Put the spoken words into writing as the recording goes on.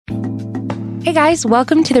Hey guys,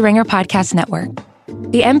 welcome to the Ringer Podcast Network.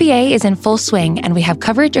 The NBA is in full swing, and we have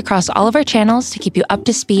coverage across all of our channels to keep you up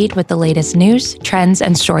to speed with the latest news, trends,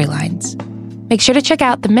 and storylines. Make sure to check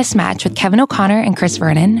out The Mismatch with Kevin O'Connor and Chris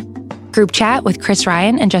Vernon, Group Chat with Chris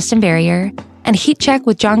Ryan and Justin Verrier, and Heat Check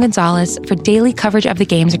with John Gonzalez for daily coverage of the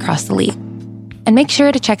games across the league. And make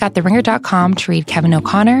sure to check out TheRinger.com to read Kevin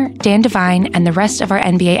O'Connor, Dan Devine, and the rest of our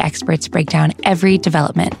NBA experts break down every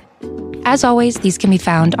development. As always, these can be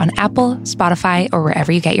found on Apple, Spotify, or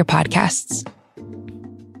wherever you get your podcasts.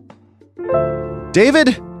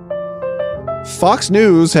 David, Fox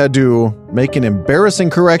News had to make an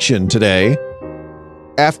embarrassing correction today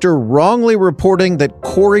after wrongly reporting that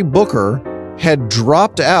Cory Booker had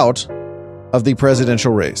dropped out of the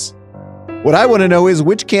presidential race. What I want to know is,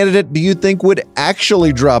 which candidate do you think would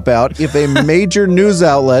actually drop out if a major news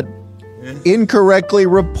outlet incorrectly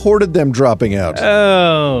reported them dropping out?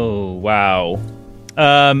 Oh, wow.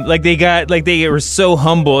 They were so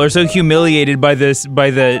humble or so humiliated by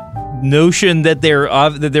the notion that they're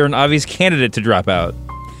an obvious candidate to drop out,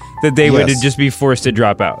 that they would just be forced to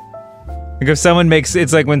drop out. Like if someone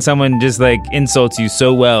it's like when someone just like insults you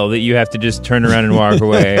so well that you have to just turn around and walk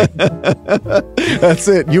away. That's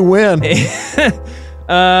it. You win.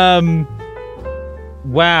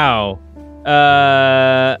 Wow.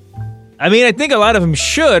 I mean, I think a lot of them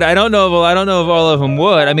should. I don't know if all of them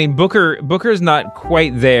would. I mean, Booker's not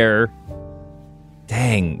quite there.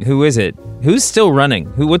 Dang, who is it? Who's still running?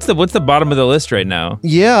 What's the bottom of the list right now?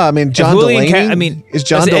 Yeah, I mean, John Delaney. Is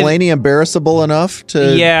John Delaney embarrassable enough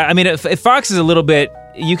to? Yeah, I mean, if Fox is a little bit,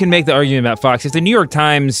 you can make the argument about Fox. If the New York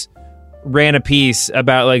Times ran a piece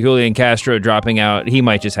about like Julian Castro dropping out, he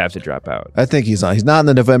might just have to drop out. I think he's on. He's not in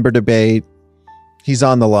the November debate. He's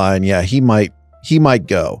on the line. Yeah, he might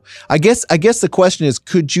go. I guess the question is,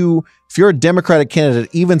 could you, if you're a Democratic candidate,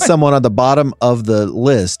 even someone on the bottom of the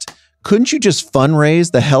list, couldn't you just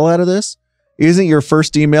fundraise the hell out of this? Isn't your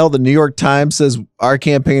first email, the New York Times says our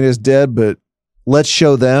campaign is dead, but let's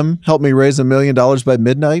show them, help me raise $1 million by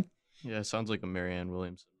midnight? Yeah, sounds like a Marianne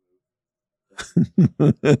Williamson.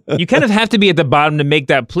 You kind of have to be at the bottom to make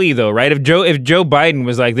that plea, though, right? If Joe Biden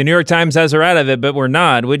was like, the New York Times has her out of it, but we're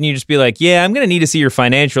not, wouldn't you just be like, yeah, I'm going to need to see your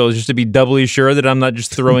financials just to be doubly sure that I'm not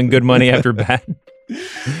just throwing good money after bad?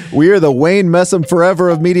 We are the Wayne Messam Forever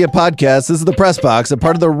of Media Podcast. This is the Press Box, a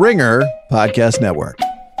part of the Ringer Podcast Network.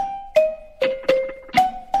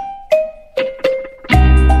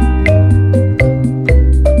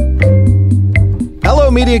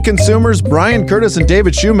 Hello, media consumers. Brian Curtis and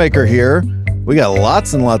David Shoemaker here. We got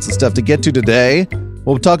lots and lots of stuff to get to today.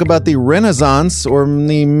 We'll talk about the renaissance, or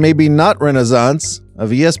the maybe not renaissance,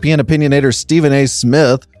 of ESPN opinionator Stephen A.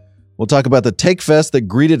 Smith. We'll talk about the Take Fest that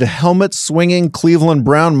greeted helmet-swinging Cleveland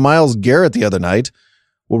Brown Myles Garrett the other night.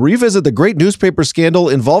 We'll revisit the great newspaper scandal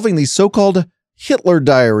involving the so-called Hitler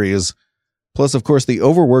diaries. Plus, of course, the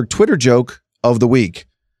overworked Twitter joke of the week.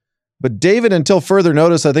 But David, until further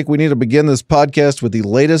notice, I think we need to begin this podcast with the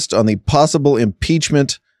latest on the possible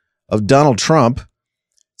impeachment of Donald Trump.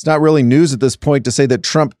 It's not really news at this point to say that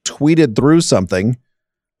Trump tweeted through something,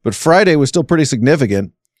 but Friday was still pretty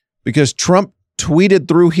significant because Trump tweeted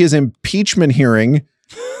through his impeachment hearing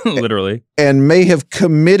literally, and may have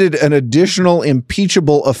committed an additional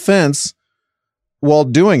impeachable offense while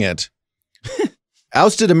doing it.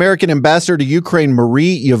 Ousted American ambassador to Ukraine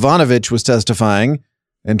Marie Yovanovitch was testifying,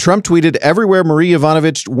 and Trump tweeted, "Everywhere Marie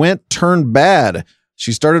Yovanovitch went turned bad.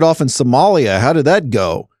 She started off in Somalia. How did that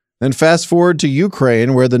go?" Then fast forward to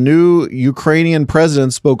Ukraine, where the new Ukrainian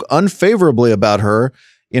president spoke unfavorably about her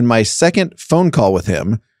in my second phone call with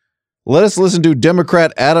him. Let us listen to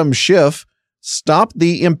Democrat Adam Schiff stop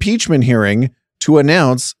the impeachment hearing to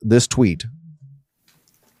announce this tweet.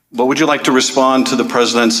 But would you like to respond to the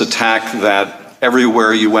president's attack that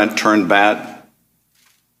everywhere you went turned bad?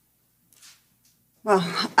 Well,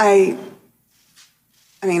 I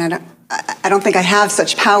don't think I have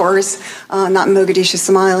such powers, not in Mogadishu,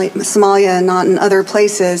 Somalia, and not in other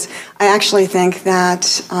places. I actually think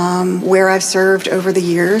that where I've served over the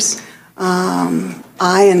years,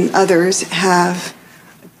 I and others have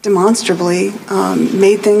demonstrably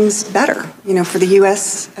made things better, for the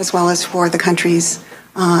U.S. as well as for the countries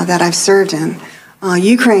that I've served in.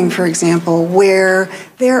 Ukraine, for example, where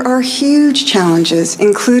there are huge challenges,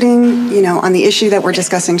 including, on the issue that we're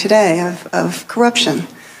discussing today of corruption.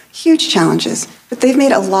 Huge challenges, but they've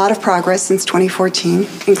made a lot of progress since 2014,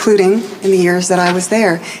 including in the years that I was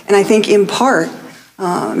there. And I think in part,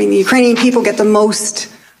 the Ukrainian people get the most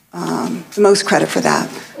credit for that.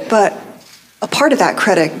 But a part of that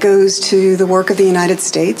credit goes to the work of the United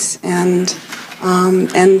States and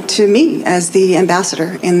to me as the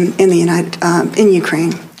ambassador in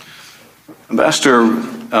Ukraine. Ambassador,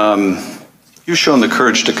 you've shown the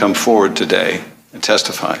courage to come forward today and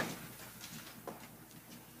testify.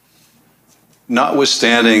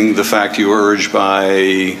 Notwithstanding the fact you were urged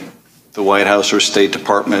by the White House or State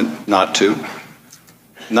Department not to,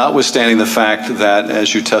 notwithstanding the fact that,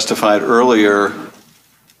 as you testified earlier,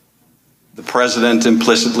 the president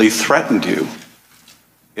implicitly threatened you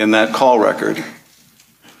in that call record,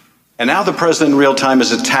 and now the president in real time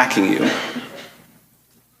is attacking you.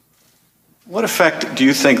 What effect do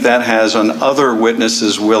you think that has on other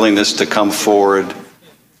witnesses' willingness to come forward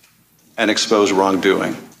and expose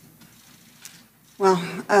wrongdoing? Well,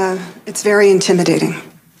 it's very intimidating.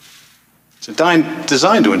 It's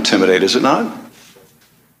designed to intimidate, is it not?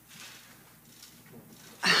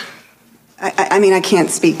 I mean, I can't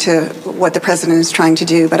speak to what the president is trying to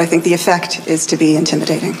do, but I think the effect is to be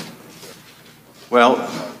intimidating. Well,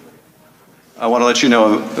 I want to let you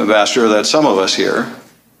know, Ambassador, that some of us here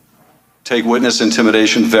take witness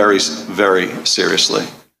intimidation very, very seriously.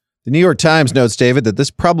 The New York Times notes, David, that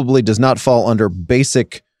this probably does not fall under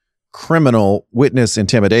basic criminal witness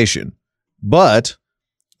intimidation, but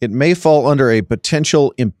it may fall under a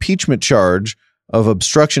potential impeachment charge of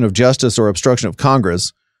obstruction of justice or obstruction of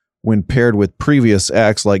Congress when paired with previous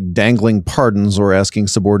acts like dangling pardons or asking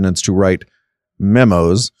subordinates to write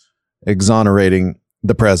memos exonerating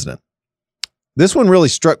the president. This one really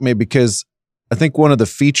struck me because I think one of the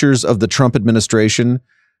features of the Trump administration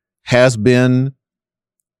has been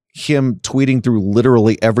him tweeting through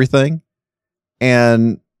literally everything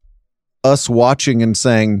and us watching and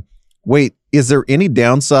saying, wait, is there any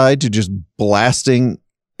downside to just blasting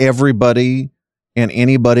everybody and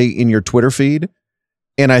anybody in your Twitter feed?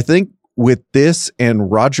 And I think with this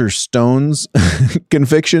and Roger Stone's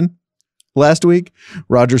conviction last week,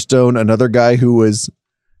 Roger Stone, another guy who was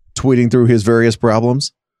tweeting through his various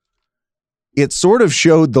problems, it sort of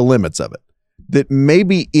showed the limits of it, that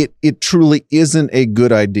maybe it truly isn't a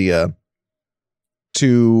good idea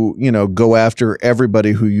to, go after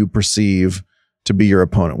everybody who you perceive to be your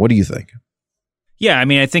opponent. What do you think? Yeah, I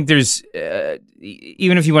mean, I think there's,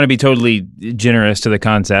 even if you want to be totally generous to the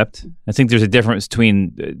concept, I think there's a difference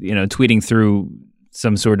between, tweeting through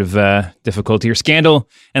some sort of difficulty or scandal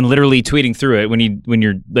and literally tweeting through it when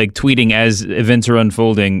you're like tweeting as events are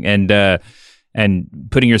unfolding and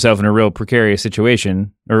putting yourself in a real precarious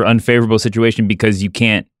situation or unfavorable situation because you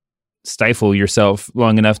can't stifle yourself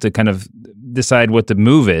long enough to kind of decide what the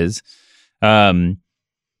move is. I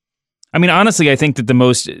mean, honestly, I think that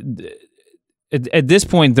at this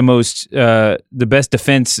point, the best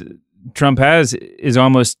defense Trump has is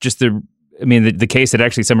almost just the case that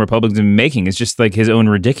actually some Republicans have been making is just like his own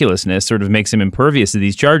ridiculousness sort of makes him impervious to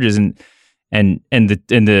these charges, and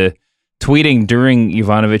the tweeting during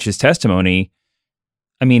Yovanovitch's testimony,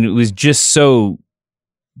 I mean, it was just so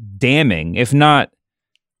damning, if not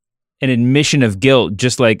an admission of guilt,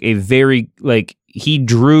 just like a very he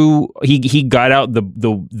got out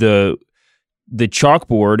the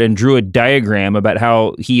chalkboard and drew a diagram about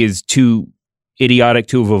how he is too idiotic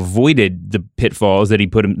to have avoided the pitfalls that he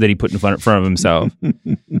put in front of himself.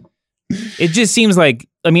 It just seems like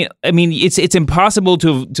I mean it's impossible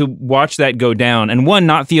to watch that go down and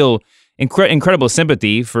not feel incredible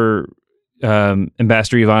sympathy for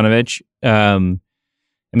Ambassador Yovanovitch.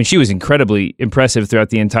 I mean, she was incredibly impressive throughout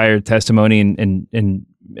the entire testimony, and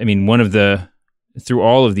I mean, through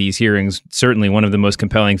all of these hearings, certainly one of the most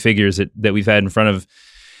compelling figures that we've had in front of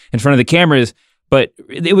the cameras. But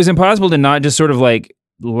it was impossible to not just sort of like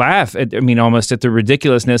laugh at, almost at the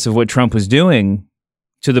ridiculousness of what Trump was doing,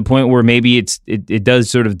 to the point where maybe it does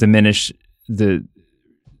sort of diminish the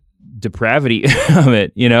depravity of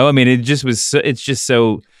it. I mean, it's just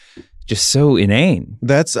so inane.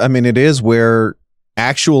 It is where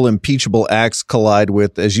actual impeachable acts collide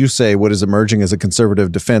with, as you say, what is emerging as a conservative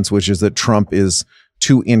defense, which is that Trump is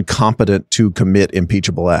too incompetent to commit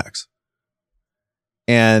impeachable acts.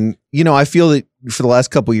 And, I feel that for the last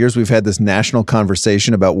couple of years, we've had this national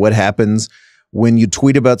conversation about what happens when you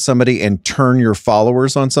tweet about somebody and turn your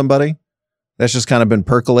followers on somebody. That's just kind of been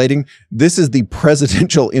percolating. This is the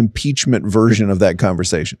presidential impeachment version of that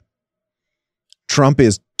conversation. Trump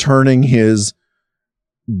is turning his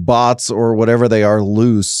bots or whatever they are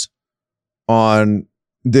loose on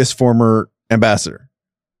this former ambassador.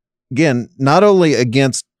 Again, not only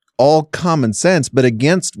against all common sense, but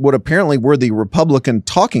against what apparently were the Republican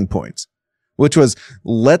talking points, which was,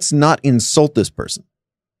 let's not insult this person.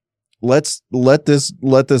 Let's let this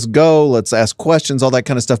go. Let's ask questions, all that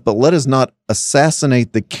kind of stuff. But let us not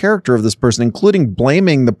assassinate the character of this person, including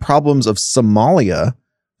blaming the problems of Somalia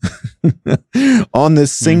on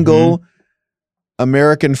this single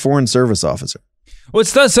American Foreign Service officer. Well,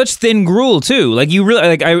 it's such thin gruel too. Like you really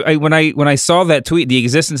like I when I saw that tweet, the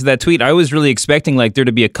existence of that tweet, I was really expecting like there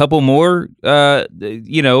to be a couple more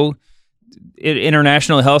international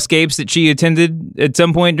hellscapes that she attended at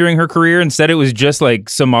some point during her career. Instead, it was just like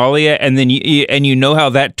Somalia, and then you know how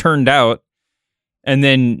that turned out. And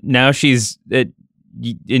then now she's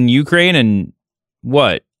in Ukraine, and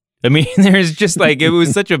what? I mean, there's just like it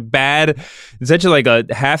was such a like a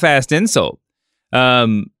half-assed insult.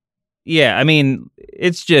 Yeah, I mean,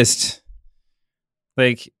 it's just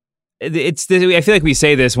like I feel like we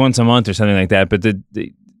say this once a month or something like that, but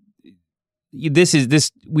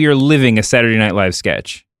we are living a Saturday Night Live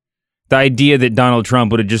sketch. The idea that Donald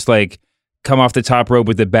Trump would have just like come off the top rope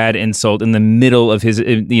with a bad insult in the middle of his,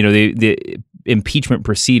 the impeachment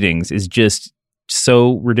proceedings is just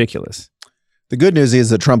so ridiculous. The good news is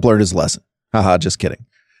that Trump learned his lesson. Haha, just kidding.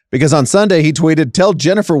 Because on Sunday he tweeted, "Tell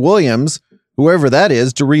Jennifer Williams, whoever that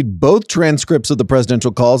is, to read both transcripts of the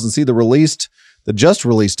presidential calls and see the just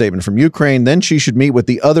released statement from Ukraine. Then she should meet with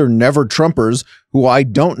the other never Trumpers who I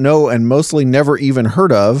don't know and mostly never even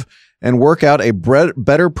heard of and work out a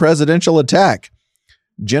better presidential attack."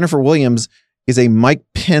 Jennifer Williams is a Mike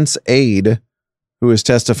Pence aide who is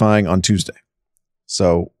testifying on Tuesday.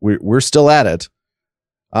 So we're still at it.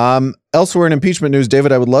 Elsewhere in impeachment news,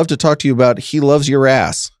 David, I would love to talk to you about He Loves Your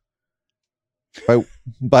Ass.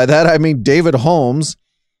 By that, I mean David Holmes,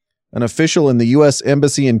 an official in the U.S.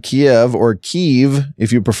 Embassy in Kiev, or Kyiv,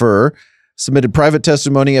 if you prefer, submitted private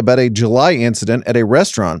testimony about a July incident at a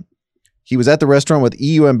restaurant. He was at the restaurant with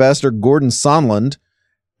EU Ambassador Gordon Sondland,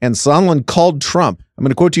 and Sondland called Trump. I'm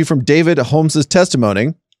going to quote to you from David Holmes'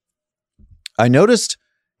 testimony. "I noticed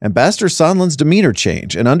Ambassador Sondland's demeanor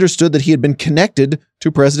change and understood that he had been connected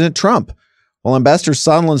to President Trump. While Ambassador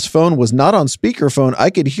Sondland's phone was not on speakerphone, I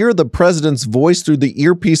could hear the president's voice through the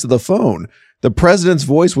earpiece of the phone. The president's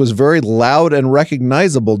voice was very loud and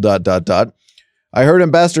recognizable, ... I heard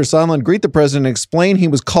Ambassador Sondland greet the president and explain he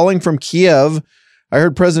was calling from Kiev. I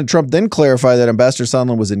heard President Trump then clarify that Ambassador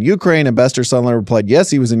Sondland was in Ukraine. Ambassador Sondland replied, yes,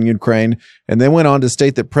 he was in Ukraine, and then went on to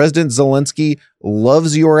state that President Zelensky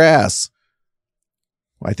loves your ass."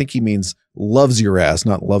 I think he means loves your ass,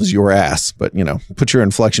 not loves your ass, but, put your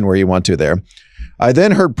inflection where you want to there. "I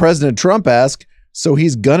then heard President Trump ask, so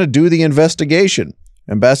he's going to do the investigation.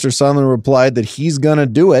 Ambassador Sondland replied that he's going to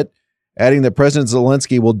do it, adding that President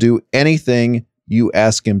Zelensky will do anything you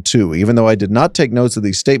ask him to. Even though I did not take notes of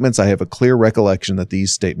these statements, I have a clear recollection that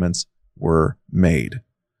these statements were made."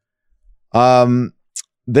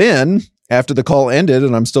 Then, after the call ended,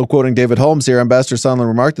 and I'm still quoting David Holmes here, Ambassador Sondland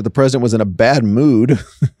remarked that the president was in a bad mood, ...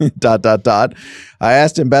 I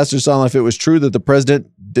asked Ambassador Sondland if it was true that the president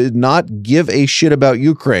did not give a shit about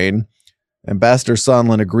Ukraine. Ambassador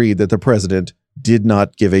Sondland agreed that the president did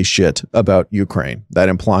not give a shit about Ukraine, that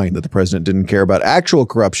implying that the president didn't care about actual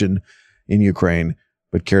corruption in Ukraine,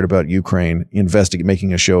 but cared about Ukraine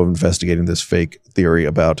making a show of investigating this fake theory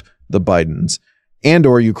about the Bidens and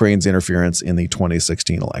or Ukraine's interference in the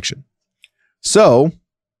 2016 election. So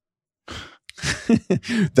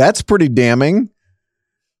that's pretty damning.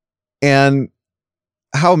 And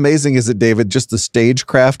how amazing is it, David, just the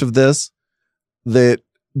stagecraft of this, that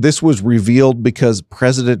this was revealed because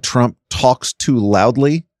President Trump talks too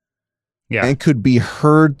loudly and could be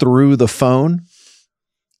heard through the phone.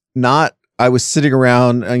 Not, I was sitting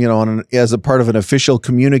around, as a part of an official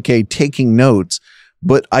communique taking notes,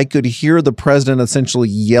 but I could hear the president essentially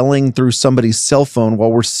yelling through somebody's cell phone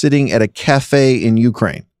while we're sitting at a cafe in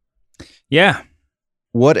Ukraine. Yeah.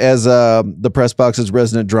 What, as the Press Box's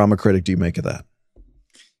resident drama critic, do you make of that?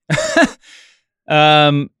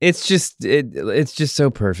 It's just so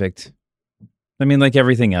perfect. I mean, like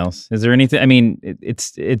everything else. Is there anything? I mean,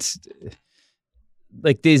 it's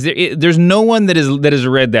like there's no one that has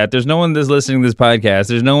read that. There's no one that's listening to this podcast.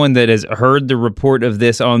 There's no one that has heard the report of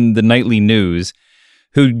this on the nightly news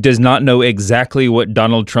who does not know exactly what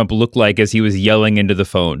Donald Trump looked like as he was yelling into the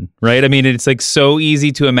phone, right? I mean, it's like so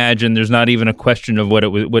easy to imagine. There's not even a question of what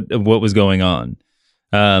was going on.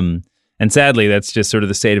 And sadly, that's just sort of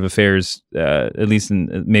the state of affairs, at least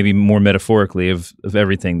in, maybe more metaphorically, of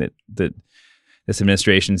everything that this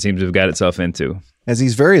administration seems to have got itself into. As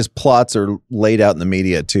these various plots are laid out in the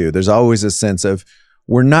media, too, there's always a sense of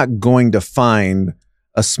we're not going to find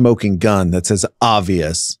a smoking gun that's as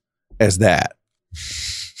obvious as that.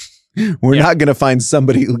 We're not going to find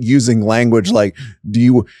somebody using language like,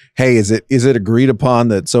 is it agreed upon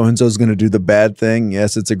that so-and-so is going to do the bad thing?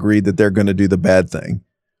 Yes, it's agreed that they're going to do the bad thing.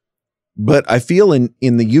 But I feel in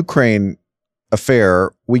the Ukraine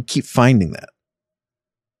affair, we keep finding that.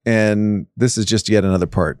 And this is just yet another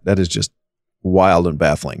part that is just wild and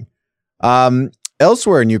baffling.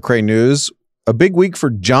 Elsewhere in Ukraine news, a big week for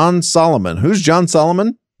John Solomon. Who's John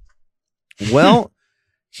Solomon? Well,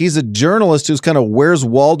 he's a journalist who's kind of Where's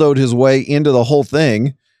Waldo'd his way into the whole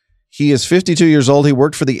thing. He is 52 years old. He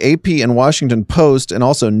worked for the AP and Washington Post and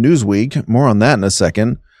also Newsweek. More on that in a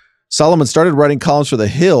second. Solomon started writing columns for The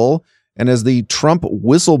Hill, and as the Trump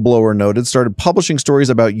whistleblower noted, started publishing stories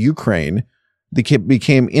about Ukraine. They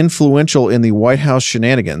became influential in the White House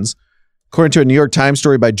shenanigans. According to a New York Times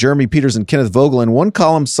story by Jeremy Peters and Kenneth Vogel, in one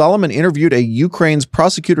column, Solomon interviewed a Ukraine's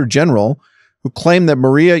prosecutor general who claimed that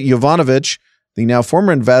Maria Yovanovitch, the now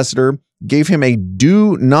former ambassador, gave him a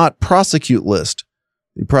do not prosecute list.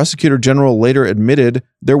 The prosecutor general later admitted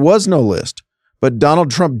there was no list, but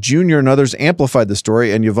Donald Trump Jr. and others amplified the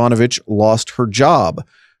story, and Yovanovitch lost her job.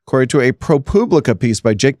 According to a ProPublica piece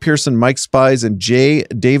by Jake Pearson, Mike Spies, and J.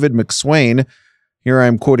 David McSwain, here I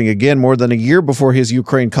am quoting again, more than a year before his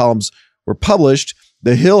Ukraine columns were published,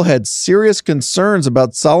 The Hill had serious concerns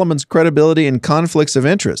about Solomon's credibility and conflicts of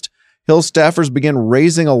interest. Hill staffers began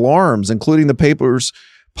raising alarms, including the paper's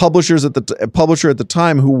publisher at the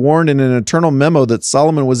time, who warned in an internal memo that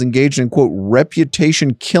Solomon was engaged in, quote,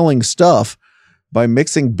 reputation-killing stuff by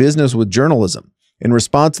mixing business with journalism. In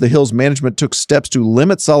response, the Hill's management took steps to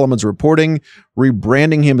limit Solomon's reporting,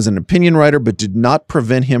 rebranding him as an opinion writer, but did not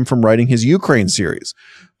prevent him from writing his Ukraine series.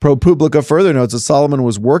 ProPublica further notes that Solomon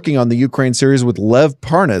was working on the Ukraine series with Lev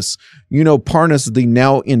Parnas. You know Parnas, the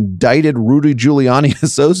now indicted Rudy Giuliani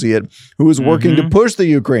associate, who was working to push the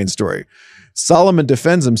Ukraine story. Solomon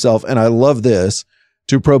defends himself, and I love this,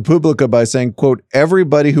 to ProPublica by saying, quote,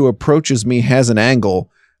 everybody who approaches me has an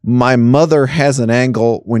angle. My mother has an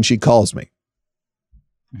angle when she calls me.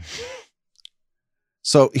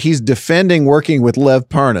 So he's defending working with Lev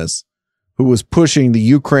Parnas, who was pushing the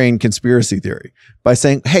Ukraine conspiracy theory, by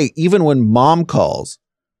saying, hey, even when mom calls,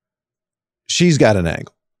 she's got an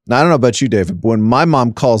angle. Now, I don't know about you, David, but when my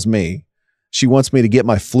mom calls me, she wants me to get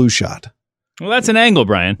my flu shot. Well, that's an angle,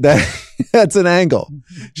 Brian. That's an angle.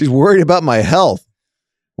 She's worried about my health,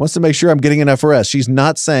 wants to make sure I'm getting enough rest. She's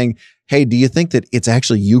not saying, hey, do you think that it's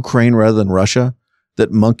actually Ukraine rather than Russia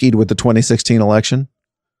that monkeyed with the 2016 election?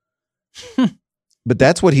 But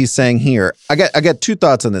that's what he's saying here. I got two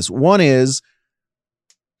thoughts on this. One is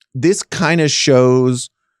this kind of shows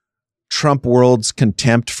Trump world's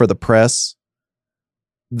contempt for the press,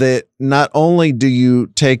 that not only do you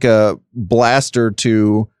take a blaster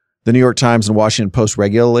to the New York Times and Washington Post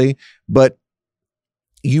regularly, but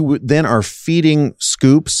you then are feeding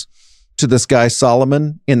scoops to this guy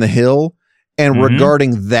Solomon in The Hill. And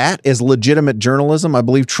regarding that as legitimate journalism, I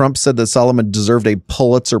believe Trump said that Solomon deserved a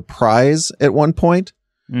Pulitzer Prize at one point.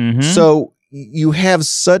 So you have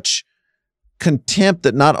such contempt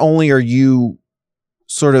that not only are you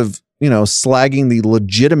sort of, slagging the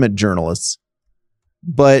legitimate journalists,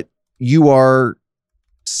 but you are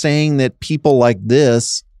saying that people like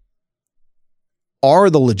this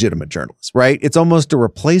are the legitimate journalists, right? It's almost a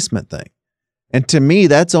replacement thing. And to me,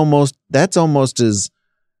 that's almost as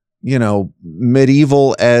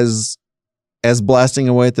medieval as blasting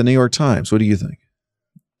away at the New York Times. What do you think?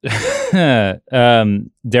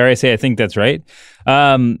 Dare I say I think that's right.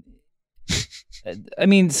 I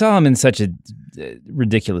mean, Solomon's such a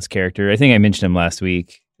ridiculous character. I think I mentioned him last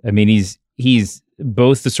week. I mean, he's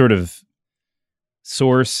both the sort of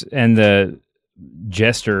source and the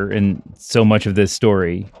jester in so much of this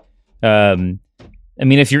story. I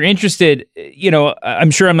mean, if you're interested,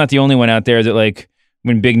 I'm sure I'm not the only one out there that, like,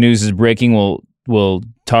 when big news is breaking, we'll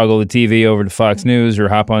toggle the TV over to Fox News or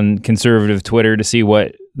hop on conservative Twitter to see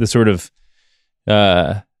what the sort of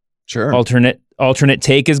alternate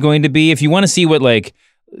take is going to be. If you want to see what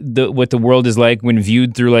the world is like when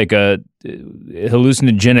viewed through like a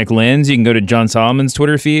hallucinogenic lens, you can go to John Solomon's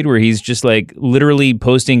Twitter feed, where he's just like literally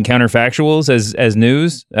posting counterfactuals as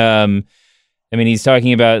news. I mean, he's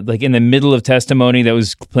talking about, like, in the middle of testimony that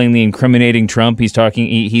was plainly incriminating Trump.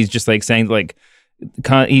 He's just like saying, like,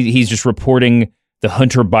 he's just reporting the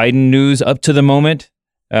Hunter Biden news up to the moment.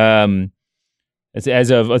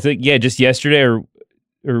 As of, I think, just yesterday or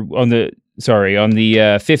on the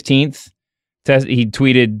 15th, he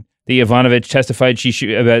tweeted that Yovanovitch testified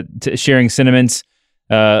about sharing sentiments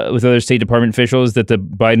with other State Department officials that the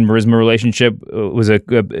Biden-Burisma relationship was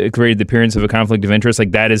created the appearance of a conflict of interest.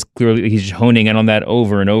 Like, that is clearly, he's just honing in on that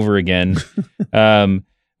over and over again,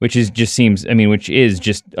 which is just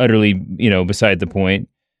utterly, beside the point.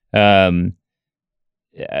 As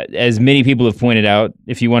many people have pointed out,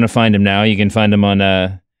 if you want to find him now, you can find him on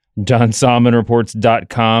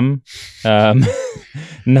JohnSolomonReports.com.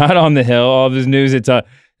 Not on The Hill. All of his news, it's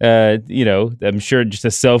I'm sure just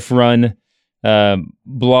a self-run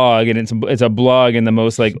blog, and it's a blog in the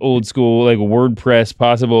most like old school like WordPress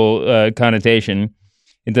possible connotation.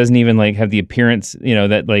 It doesn't even like have the appearance,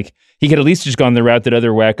 that like he could at least just gone the route that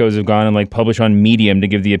other wackos have gone and like publish on Medium to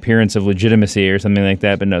give the appearance of legitimacy or something like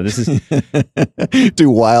that. But no, this is too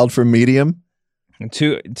wild for Medium.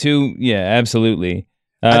 Yeah, absolutely.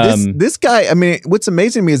 This guy, I mean, what's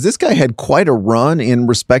amazing to me is this guy had quite a run in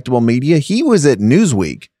respectable media. He was at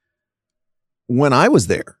Newsweek when I was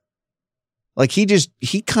there. Like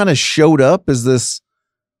he kind of showed up as this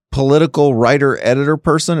political writer, editor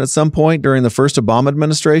person at some point during the first Obama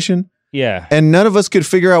administration. Yeah. And none of us could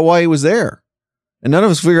figure out why he was there. And none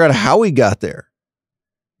of us figured out how he got there.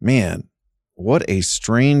 Man, what a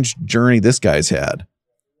strange journey this guy's had.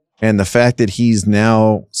 And the fact that he's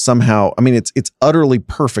now somehow, I mean, it's utterly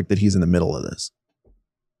perfect that he's in the middle of this.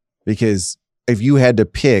 Because if you had to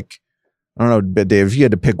pick, I don't know, but Dave, if you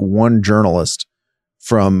had to pick one journalist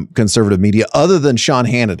from conservative media other than Sean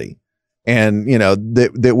Hannity, and,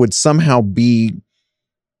 that would somehow be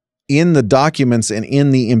in the documents and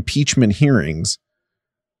in the impeachment hearings,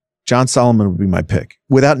 John Solomon would be my pick.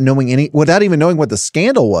 Without even knowing what the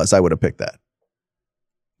scandal was, I would have picked that.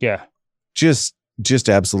 Yeah. Just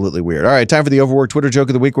absolutely weird. All right, time for the overworked Twitter joke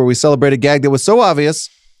of the week, where we celebrate a gag that was so obvious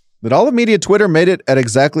that all of media Twitter made it at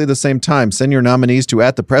exactly the same time. Send your nominees to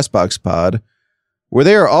 @thepressboxpod, where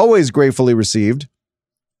they are always gratefully received.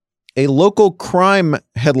 A local crime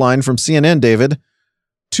headline from CNN, David.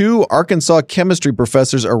 2 Arkansas chemistry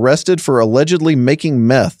professors arrested for allegedly making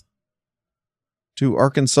meth. 2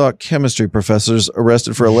 Arkansas chemistry professors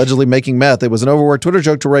arrested for allegedly making meth. It was an overworked Twitter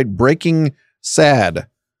joke to write breaking sad.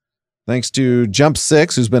 Thanks to Jump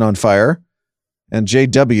 6, who's been on fire, and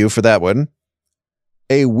JW for that one.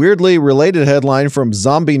 A weirdly related headline from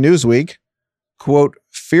Zombie Newsweek. Quote,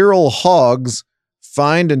 feral hogs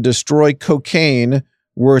find and destroy cocaine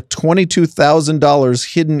worth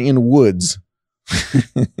 $22,000 hidden in woods.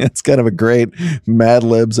 It's kind of a great Mad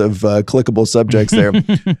Libs of clickable subjects there.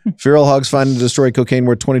 Feral hogs find and destroy cocaine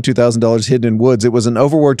worth $22,000 hidden in woods. It was an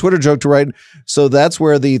overworked Twitter joke to write, so that's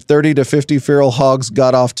where the 30 to 50 feral hogs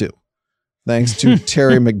got off to. Thanks to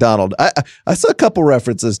Terry McDonald. I saw a couple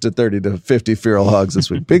references to 30 to 50 feral hogs this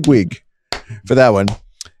week. Big week for that one.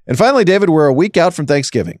 And finally, David, we're a week out from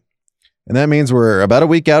Thanksgiving. And that means we're about a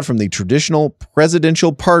week out from the traditional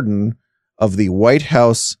presidential pardon of the White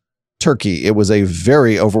House turkey. It was a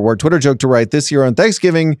very overworked Twitter joke to write this year on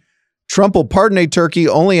Thanksgiving. Trump will pardon a turkey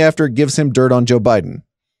only after it gives him dirt on Joe Biden.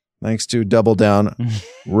 Thanks to Double Down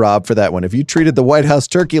Rob for that one. If you treated the White House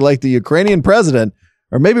turkey like the Ukrainian president,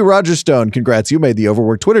 or maybe Roger Stone, congrats, you made the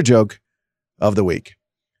overworked Twitter joke of the week.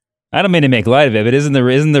 I don't mean to make light of it, but isn't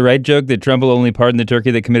the right joke that Trump will only pardon the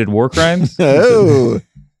turkey that committed war crimes? Oh.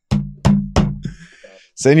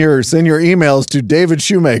 Send your emails to David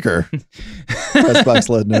Shoemaker, Pressbox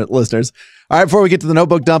listeners. All right, before we get to the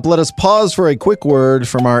notebook dump, let us pause for a quick word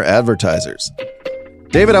from our advertisers.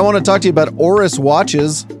 David, I want to talk to you about Oris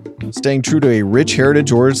watches. Staying true to a rich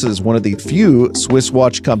heritage, Oris is one of the few Swiss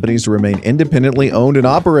watch companies to remain independently owned and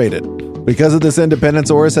operated. Because of this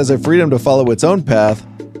independence, Oris has a freedom to follow its own path.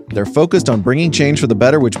 They're focused on bringing change for the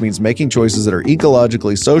better, which means making choices that are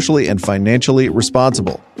ecologically, socially, and financially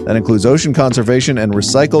responsible. That includes ocean conservation and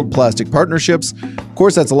recycled plastic partnerships. Of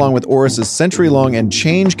course, that's along with Oris's century-long and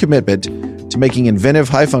change commitment to making inventive,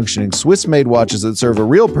 high-functioning Swiss-made watches that serve a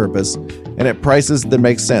real purpose and at prices that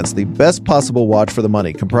make sense. The best possible watch for the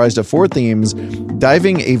money, comprised of 4 themes: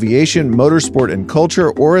 diving, aviation, motorsport, and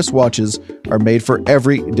culture. Oris watches are made for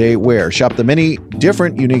everyday wear. Shop the many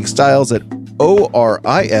different, unique styles at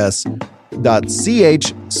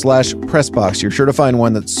oris.ch/pressbox. You're sure to find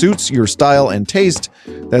one that suits your style and taste.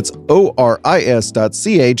 That's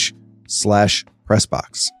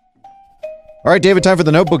oris.ch/pressbox. All right, David, time for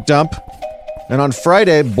the notebook dump. And on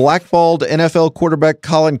Friday, blackballed NFL quarterback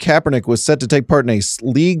Colin Kaepernick was set to take part in a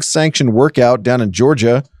league-sanctioned workout down in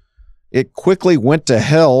Georgia. It quickly went to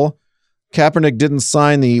hell. Kaepernick didn't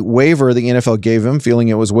sign the waiver the NFL gave him, feeling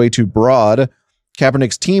it was way too broad.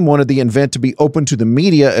 Kaepernick's team wanted the event to be open to the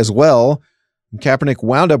media as well. Kaepernick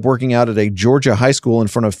wound up working out at a Georgia high school in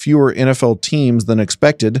front of fewer NFL teams than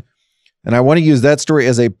expected. And I want to use that story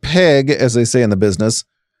as a peg, as they say in the business,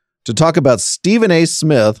 to talk about Stephen A.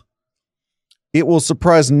 Smith. It will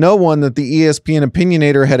surprise no one that the ESPN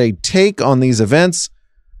opinionator had a take on these events.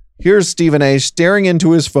 Here's Stephen A. staring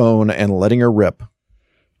into his phone and letting her rip.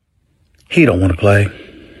 He don't want to play.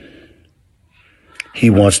 He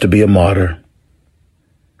wants to be a martyr.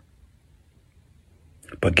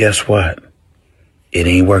 But guess what? It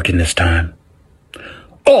ain't working this time.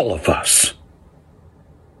 All of us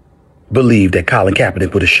believe that Colin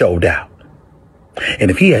Kaepernick would have showed out.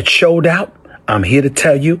 And if he had showed out, I'm here to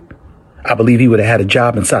tell you, I believe he would have had a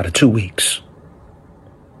job inside of 2 weeks.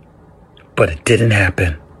 But it didn't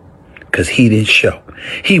happen because he didn't show.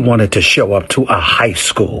 He wanted to show up to a high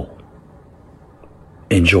school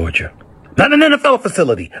in Georgia. Not an NFL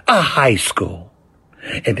facility, a high school.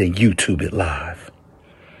 And then YouTube it live.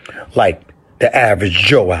 Like the average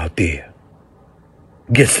Joe out there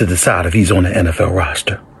gets to decide if he's on the NFL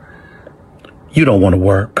roster. You don't want to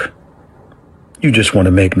work. You just want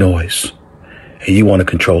to make noise. And you want to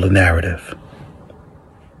control the narrative.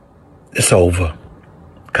 It's over.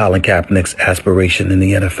 Colin Kaepernick's aspiration in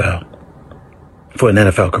the NFL for an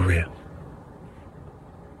NFL career.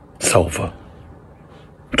 It's over.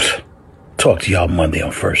 Talk to y'all Monday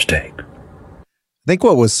on First Take. I think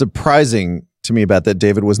what was surprising to me about that,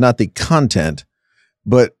 David, was not the content,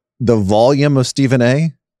 but the volume of Stephen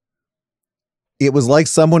A. It was like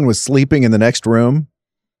someone was sleeping in the next room.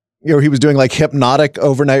 You know, he was doing like hypnotic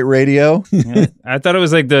overnight radio. Yeah. I thought it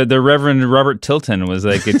was like the Reverend Robert Tilton was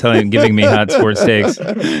like giving me hot sports takes.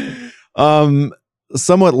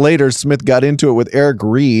 Somewhat later, Smith got into it with Eric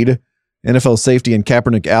Reed, NFL safety and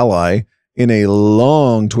Kaepernick ally, in a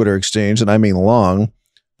long Twitter exchange, and I mean long.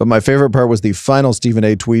 But my favorite part was the final Stephen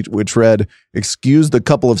A. tweet, which read, "Excuse the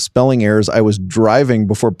couple of spelling errors. I was driving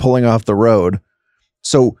before pulling off the road."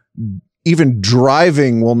 So even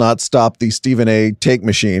driving will not stop the Stephen A. take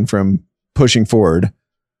machine from pushing forward.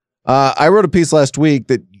 I wrote a piece last week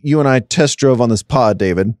that you and I test drove on this pod,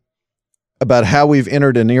 David, about how we've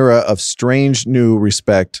entered an era of strange new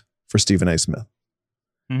respect for Stephen A. Smith.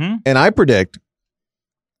 Mm-hmm. And I predict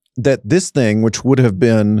that this thing, which would have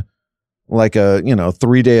been like a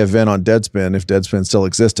 3-day event on Deadspin if Deadspin still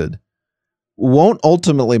existed, won't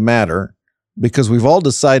ultimately matter because we've all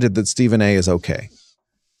decided that Stephen A. is okay.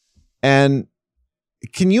 And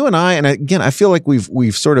can you and I, and again, I feel like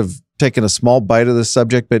we've sort of taken a small bite of this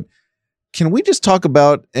subject, but can we just talk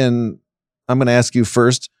about, and I'm going to ask you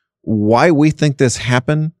first, why we think this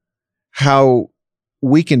happened, how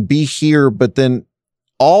we can be here, but then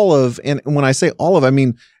all of, and when I say all of, I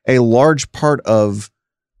mean a large part of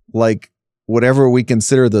like whatever we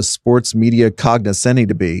consider the sports media cognoscenti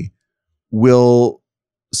to be, will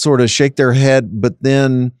sort of shake their head, but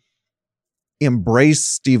then embrace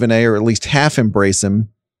Stephen A., or at least half embrace him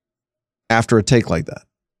after a take like that.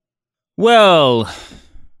 Well,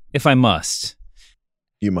 if I must.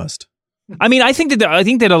 You must. I mean, I think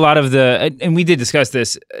that a lot of the, and we did discuss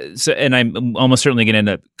this, and I'm almost certainly going to end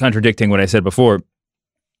up contradicting what I said before,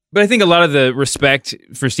 but I think a lot of the respect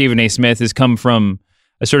for Stephen A. Smith has come from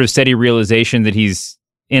a sort of steady realization that he's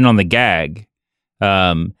in on the gag,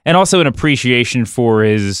 and also an appreciation for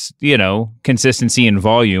his, consistency and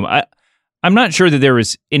volume. I'm not sure that there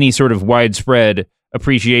was any sort of widespread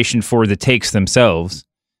appreciation for the takes themselves,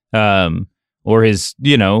 or his,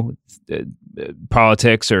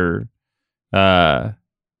 politics or,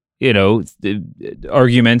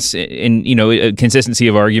 arguments and, consistency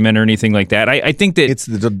of argument or anything like that. I think that it's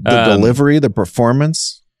the delivery, the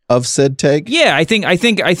performance of said take. Yeah, I think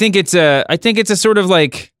it's a sort of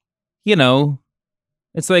like,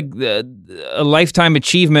 it's like a lifetime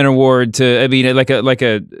achievement award to, I mean, like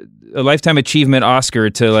a lifetime achievement Oscar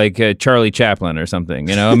to like Charlie Chaplin or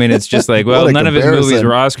something, I mean, it's just like, well, none of his movies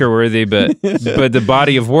were Oscar worthy, but the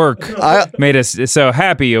body of work made us so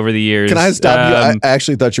happy over the years. Can I stop you? I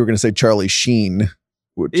actually thought you were going to say Charlie Sheen,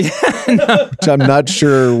 which I'm not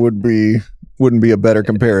sure wouldn't be a better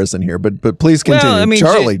comparison here, but please continue. Well, I mean,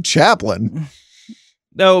 Charlie Chaplin.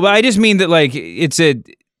 No, but I just mean that like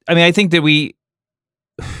I think that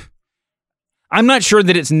I'm not sure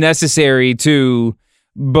that it's necessary to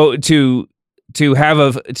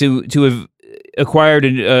have acquired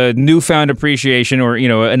a newfound appreciation or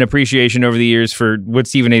an appreciation over the years for what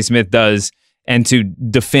Stephen A. Smith does and to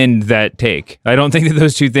defend that take. I don't think that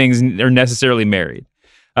those two things are necessarily married.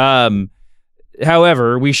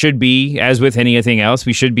 However, we should be, as with anything else,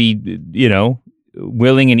 we should be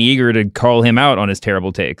willing and eager to call him out on his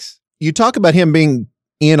terrible takes. You talk about him being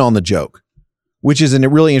in on the joke, which is a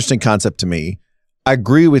really interesting concept to me. I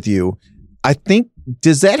agree with you. I think,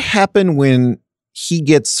 does that happen when he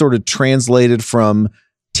gets sort of translated from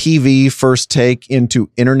TV first take into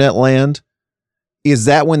internet land? Is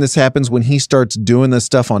that when this happens, when he starts doing this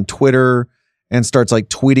stuff on Twitter and starts like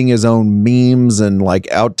tweeting his own memes and like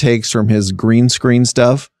outtakes from his green screen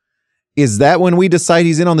stuff? Is that when we decide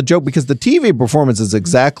he's in on the joke? Because the TV performance is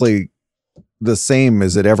exactly the same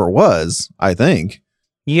as it ever was, I think.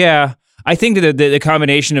 Yeah. I think that the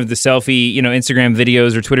combination of the selfie, Instagram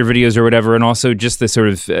videos or Twitter videos or whatever, and also just the sort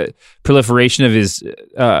of proliferation of his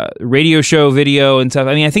radio show video and stuff.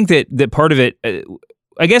 I mean, I think that part of it,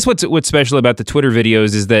 I guess what's special about the Twitter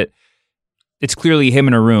videos is that it's clearly him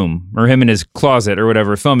in a room or him in his closet or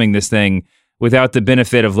whatever filming this thing without the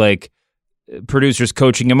benefit of like producers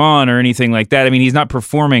coaching him on or anything like that. I mean, he's not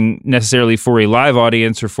performing necessarily for a live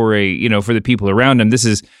audience or for a, you know, for the people around him. This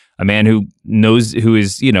is a man who knows, who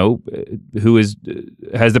is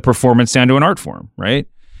has the performance down to an art form, right?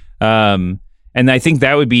 And I think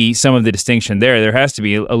that would be some of the distinction there. There has to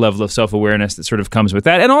be a level of self-awareness that sort of comes with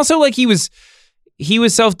that. And also, like, he was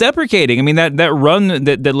self-deprecating. I mean, that run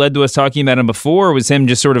that led to us talking about him before was him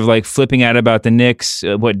just sort of like flipping out about the Knicks,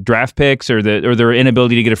 draft picks or their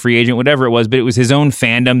inability to get a free agent, whatever it was. But it was his own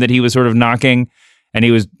fandom that he was sort of knocking, and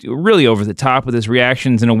he was really over the top with his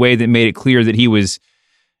reactions in a way that made it clear that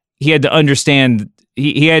he had to understand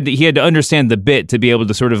he had to understand the bit to be able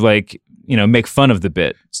to sort of like, you know, make fun of the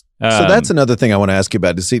bit. So that's another thing I want to ask you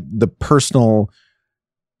about, to see the personal.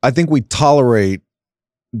 I think we tolerate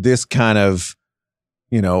this kind of,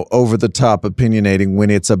 you know, over the top opinionating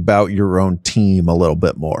when it's about your own team a little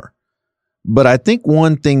bit more. But I think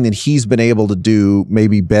one thing that he's been able to do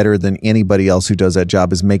maybe better than anybody else who does that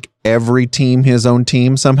job is make every team his own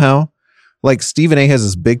team somehow. Like Stephen A has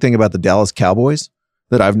this big thing about the Dallas Cowboys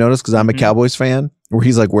that I've noticed because I'm a Cowboys fan, where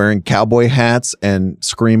he's like wearing cowboy hats and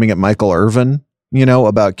screaming at Michael Irvin, you know,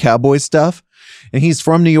 about cowboy stuff. And he's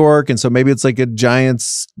from New York, and so maybe it's like a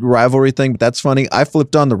Giants rivalry thing, but that's funny. I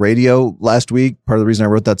flipped on the radio last week. Part of the reason I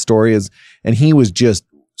wrote that story is, and he was just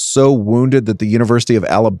so wounded that the University of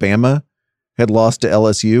Alabama had lost to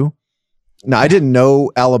LSU. Now, I didn't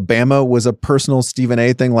know Alabama was a personal Stephen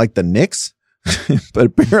A thing like the Knicks, but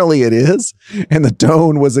apparently it is. And the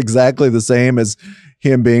tone was exactly the same as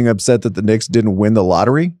him being upset that the Knicks didn't win the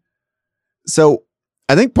lottery. So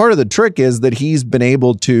I think part of the trick is that he's been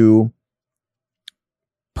able to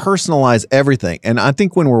personalize everything. And I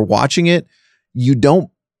think when we're watching it, you don't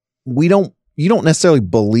necessarily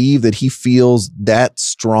believe that he feels that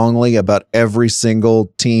strongly about every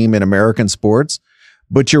single team in American sports,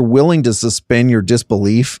 but you're willing to suspend your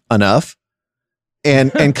disbelief enough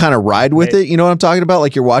and kind of ride with it. You know what I'm talking about?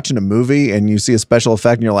 Like you're watching a movie and you see a special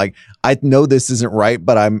effect and you're like, I know this isn't right,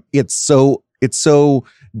 but it's so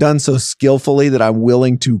done so skillfully that I'm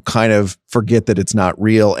willing to kind of forget that it's not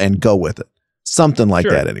real and go with it. Something like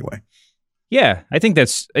that anyway. Yeah, I think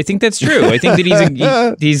that's true. I think that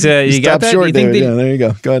he's you got that? Short there. Yeah, there you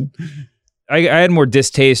go. Go ahead. I had more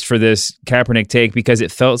distaste for this Kaepernick take because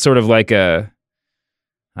it felt sort of like I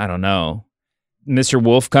don't know, Mr.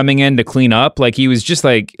 Wolf coming in to clean up. Like he was just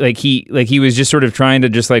like he was just sort of trying to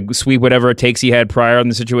just like sweep whatever takes he had prior in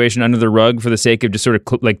the situation under the rug for the sake of just sort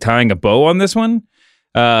of like tying a bow on this one.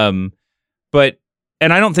 But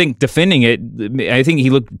and I don't think defending it, I think he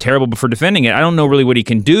looked terrible before defending it. I don't know really what he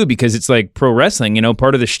can do because it's like pro wrestling. You know,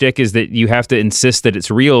 part of the shtick is that you have to insist that it's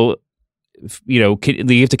real. You know,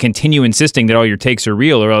 you have to continue insisting that all your takes are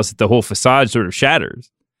real, or else the whole facade sort of shatters.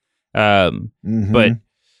 But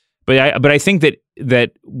I think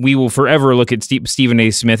that we will forever look at Stephen A.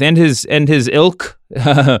 Smith and his ilk.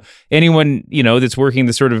 Anyone, you know, that's working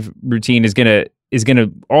this sort of routine is gonna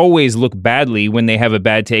always look badly when they have a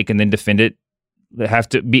bad take and then defend it. They have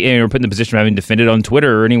to be put in the position of having defended on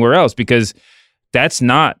Twitter or anywhere else, because that's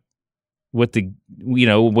not what the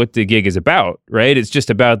gig is about, right? It's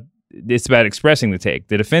about expressing the take.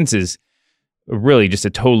 The defense is really just a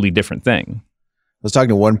totally different thing. I was talking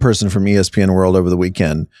to one person from ESPN World over the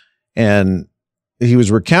weekend, and he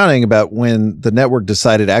was recounting about when the network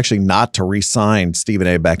decided actually not to re-sign Stephen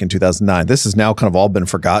A. back in 2009. This has now kind of all been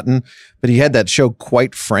forgotten, but he had that show,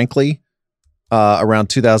 Quite Frankly, around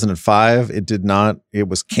 2005. It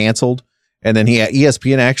was canceled. And then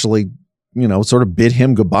ESPN actually, you know, sort of bid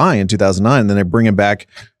him goodbye in 2009. And then they bring him back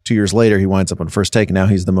 2 years later. He winds up on First Take, and now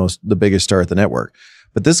he's the biggest star at the network.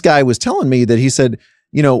 But this guy was telling me that he said,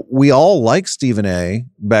 you know, we all like Stephen A.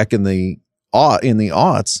 back in the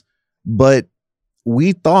aughts, but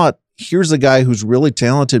we thought, here's a guy who's really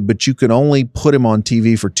talented, but you can only put him on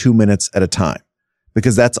TV for 2 minutes at a time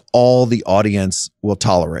because that's all the audience will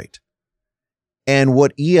tolerate. And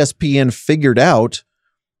what ESPN figured out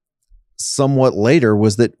somewhat later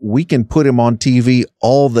was that we can put him on TV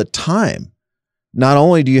all the time. Not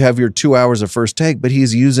only do you have your 2 hours of First Take, but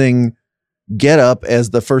he's using Get Up as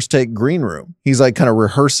the First Take green room. He's like kind of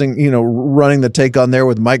rehearsing, you know, running the take on there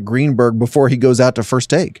with Mike Greenberg before he goes out to First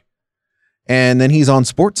Take. And then he's on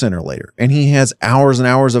SportsCenter later, and he has hours and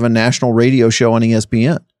hours of a national radio show on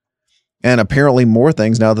ESPN, and apparently more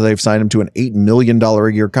things now that they've signed him to an $8 million a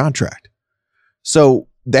year contract. So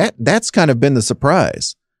that's kind of been the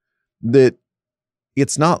surprise, that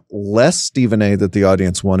it's not less Stephen A. that the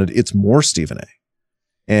audience wanted, it's more Stephen A.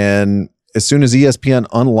 And as soon as ESPN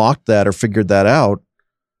unlocked that or figured that out,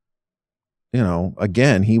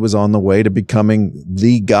 again, he was on the way to becoming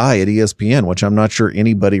the guy at ESPN, which I'm not sure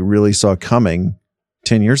anybody really saw coming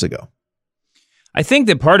 10 years ago. I think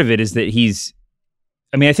that part of it is that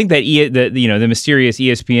I think that the mysterious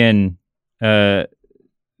ESPN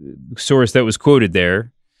source that was quoted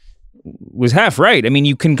there was half right. I mean,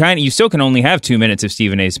 you still can only have 2 minutes of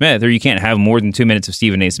Stephen A. Smith, or you can't have more than 2 minutes of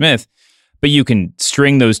Stephen A. Smith, but you can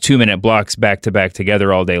string those 2-minute blocks back to back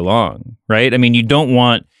together all day long, right? I mean,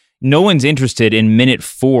 no one's interested in minute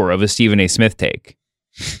 4 of a Stephen A. Smith take.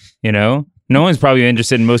 No one's probably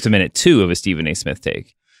interested in most of minute 2 of a Stephen A. Smith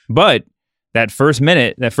take. But that first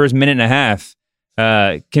minute and a half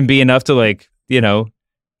can be enough to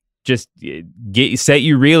just set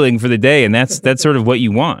you reeling for the day, and that's sort of what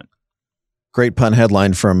you want. Great pun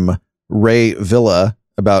headline from Ray Villa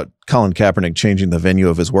about Colin Kaepernick changing the venue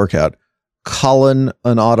of his workout. Colin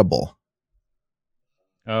Inaudible.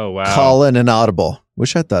 Oh, wow. Colin Inaudible.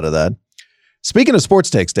 Wish I thought of that. Speaking of sports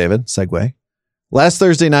takes, David, segue. Last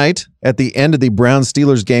Thursday night, at the end of the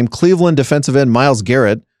Browns-Steelers game, Cleveland defensive end Myles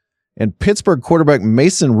Garrett and Pittsburgh quarterback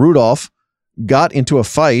Mason Rudolph got into a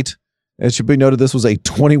fight. It should be noted this was a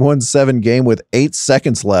 21-7 game with 8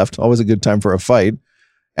 seconds left. Always a good time for a fight.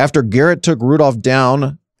 After Garrett took Rudolph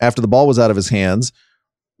down after the ball was out of his hands,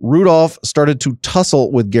 Rudolph started to tussle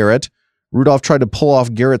with Garrett. Rudolph tried to pull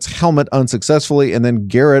off Garrett's helmet unsuccessfully, and then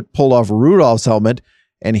Garrett pulled off Rudolph's helmet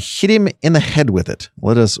and hit him in the head with it.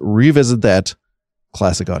 Let us revisit that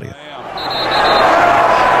classic audio.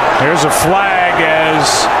 There's a flag as...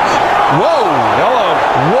 Whoa! Hello!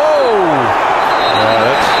 Whoa!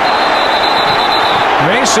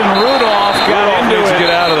 Mason Rudolph got into it. Get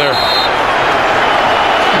out of there.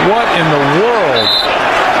 What in the world?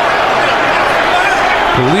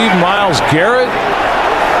 Believe Myles Garrett?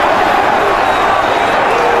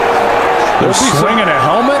 They're swinging a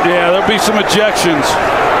helmet? Yeah, there'll be some ejections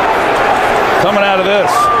coming out of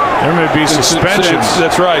this. There may be suspensions.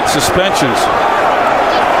 That's right, suspensions.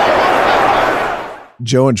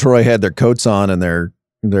 Joe and Troy had their coats on and their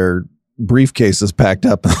briefcases packed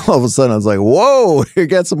up. All of a sudden, I was like, whoa, you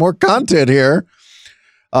got some more content here.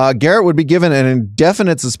 Garrett would be given an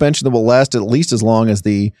indefinite suspension that will last at least as long as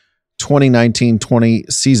the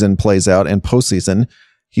 2019-20 season plays out and postseason.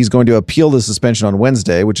 He's going to appeal the suspension on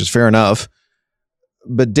Wednesday, which is fair enough.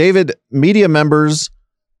 But David, many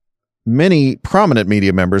prominent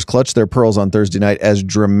media members clutched their pearls on Thursday night as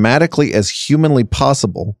dramatically as humanly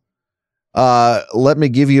possible. Let me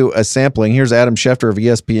give you a sampling. Here's Adam Schefter of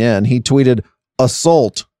ESPN. He tweeted,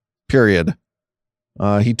 assault, period.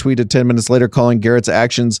 He tweeted 10 minutes later calling Garrett's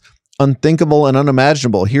actions unthinkable and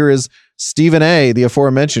unimaginable. Here is Stephen A., the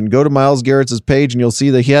aforementioned. Go to Myles Garrett's page and you'll see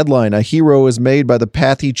the headline. A hero is made by the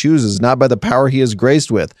path he chooses, not by the power he is graced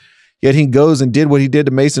with. Yet he goes and did what he did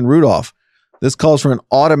to Mason Rudolph. This calls for an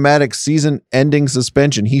automatic season-ending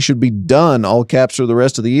suspension. He should be done, all caps, for the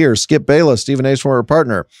rest of the year. Skip Bayless, Stephen A.'s former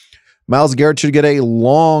partner. Myles Garrett should get a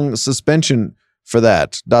long suspension for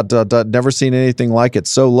that. ... Never seen anything like it.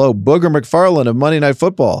 So low. Booger McFarland of Monday Night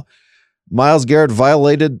Football. Myles Garrett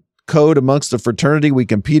violated code amongst a fraternity. We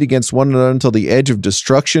compete against one another until the edge of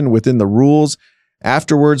destruction within the rules.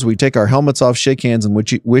 Afterwards, we take our helmets off, shake hands, and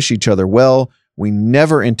wish each other well. We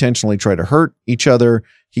never intentionally try to hurt each other.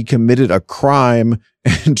 He committed a crime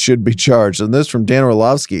and should be charged. And this from Dan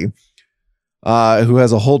Orlovsky, who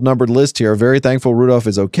has a whole numbered list here. Very thankful Rudolph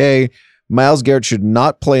is okay. Myles Garrett should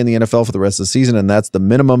not play in the NFL for the rest of the season, and that's the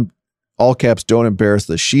minimum. All caps, don't embarrass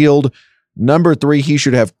the shield. Number 3, he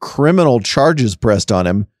should have criminal charges pressed on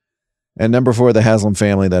him. And number 4, the Haslam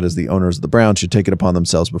family, that is the owners of the Browns, should take it upon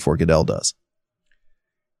themselves before Goodell does.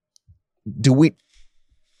 Do we...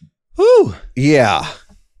 Whew. Yeah.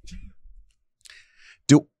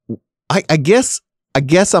 I guess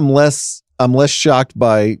I'm less shocked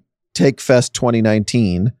by Take Fest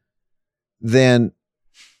 2019 than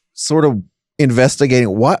sort of investigating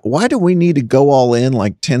why do we need to go all in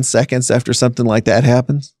like 10 seconds after something like that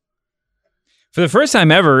happens? For the first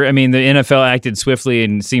time ever, I mean, the NFL acted swiftly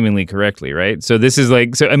and seemingly correctly, right? So this is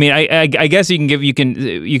like, so I mean, I guess you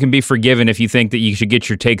can be forgiven if you think that you should get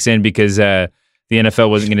your takes in because the NFL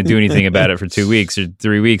wasn't going to do anything about it for 2 weeks or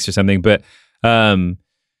 3 weeks or something. But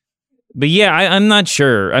yeah, I'm not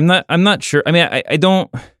sure. I'm not sure. I mean, I don't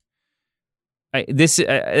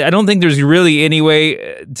think there's really any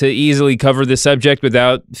way to easily cover this subject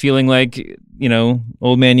without feeling like,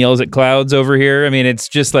 old man yells at clouds over here. I mean, it's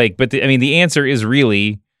just like, the answer is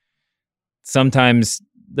really sometimes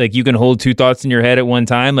like you can hold two thoughts in your head at one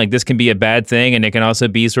time. Like this can be a bad thing. And it can also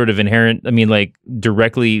be sort of inherent. I mean, like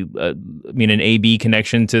directly, an A-B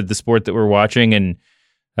connection to the sport that we're watching and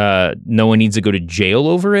no one needs to go to jail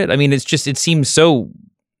over it. I mean, it seems so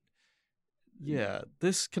Yeah,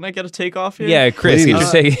 can I get a take off here? Yeah, Chris, get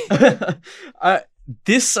your take.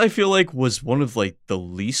 This, I feel like, was one of like the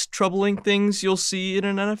least troubling things you'll see in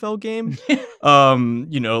an NFL game.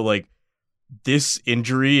 Like this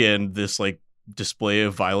injury and this like display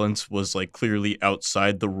of violence was like clearly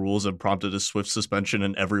outside the rules and prompted a swift suspension,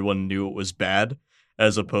 and everyone knew it was bad,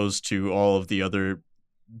 as opposed to all of the other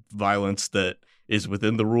violence that is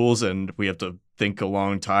within the rules, and we have to think a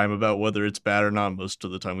long time about whether it's bad or not. Most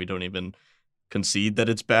of the time we don't even concede that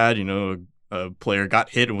it's bad. A player got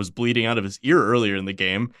hit and was bleeding out of his ear earlier in the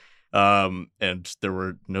game, and there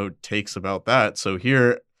were no takes about that. So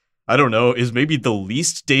here, I don't know, is maybe the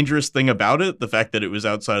least dangerous thing about it the fact that it was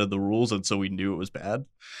outside of the rules, and so we knew it was bad?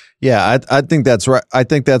 Yeah, I think that's right. I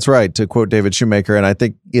think that's right, to quote David Shoemaker. And I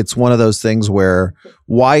think it's one of those things where,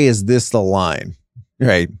 why is this the line,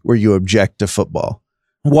 right, where you object to football?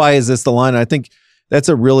 Why is this the line? I think that's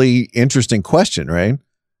a really interesting question, right?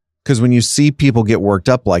 Because when you see people get worked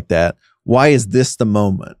up like that, why is this the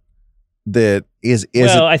moment that is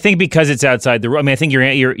well, it? I think because it's outside the rule. I mean, I think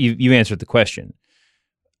you answered the question.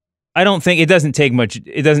 I don't think it doesn't take much.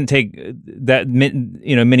 It doesn't take that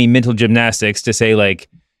many mental gymnastics to say like,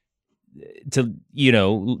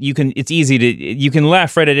 you can. It's easy to, you can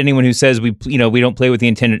laugh right at anyone who says we don't play with the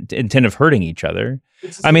intent of hurting each other.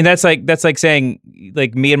 I mean, that's like saying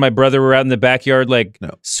like me and my brother were out in the backyard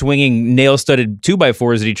swinging nail-studded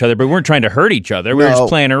 2x4s at each other, but we weren't trying to hurt each other. We were just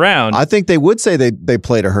playing around. I think they would say they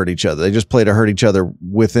play to hurt each other. They just play to hurt each other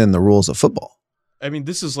within the rules of football. I mean,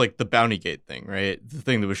 this is like the Bountygate thing, right? The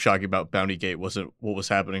thing that was shocking about Bountygate wasn't what was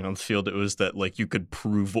happening on the field. It was that like you could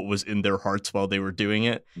prove what was in their hearts while they were doing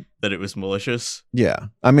it, that it was malicious. Yeah.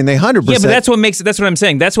 I mean, they 100%. Yeah, but that's what I'm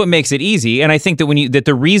saying. That's what makes it easy. And I think that that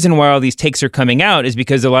the reason why all these takes are coming out is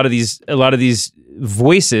because a lot of these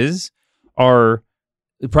voices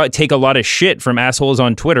probably take a lot of shit from assholes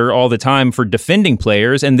on Twitter all the time for defending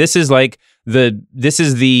players. And this is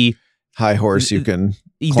the high horse you can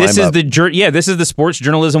this is the sports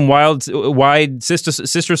journalism wide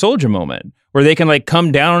sister soldier moment where they can like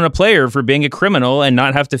come down on a player for being a criminal and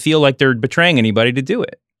not have to feel like they're betraying anybody to do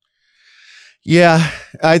it. Yeah,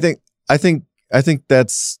 I think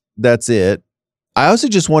that's it. I also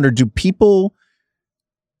just wonder, do people,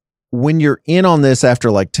 when you're in on this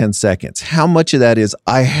after like 10 seconds, how much of that is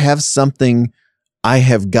I have something I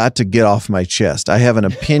have got to get off my chest. I have an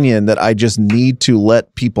opinion that I just need to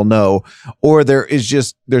let people know. Or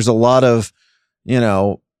there's a lot of,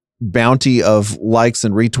 bounty of likes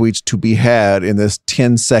and retweets to be had in this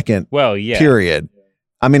 10-second period.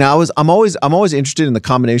 I mean, I'm always interested in the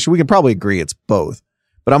combination. We can probably agree it's both,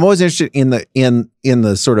 but I'm always interested in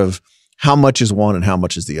the sort of how much is one and how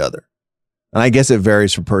much is the other. And I guess it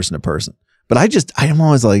varies from person to person, but I'm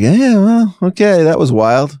always like, yeah, well, okay, that was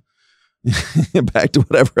wild. Back to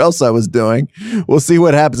whatever else I was doing. We'll see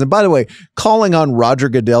what happens. And by the way, calling on Roger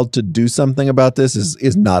Goodell to do something about this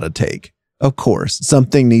is not a take. Of course,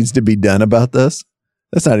 something needs to be done about this.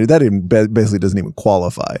 Basically doesn't even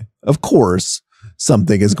qualify. Of course,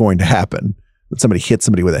 something is going to happen. That somebody hits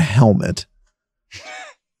somebody with a helmet.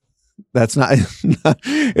 That's not.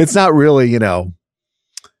 It's not really.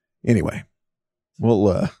 Anyway,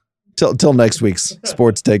 we'll till next week's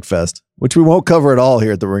Sports Take Fest, which we won't cover at all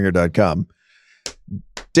here at theringer.com.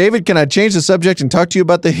 David, can I change the subject and talk to you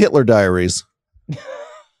about the Hitler diaries? Talk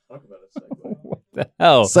about a segue. What the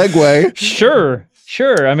hell? Segue.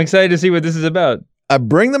 Sure. I'm excited to see what this is about. I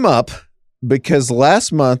bring them up because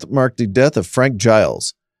last month marked the death of Frank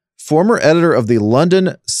Giles, former editor of the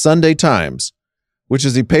London Sunday Times, which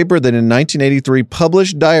is the paper that in 1983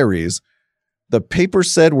 published diaries the paper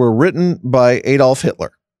said were written by Adolf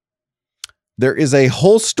Hitler. There is a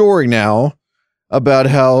whole story now about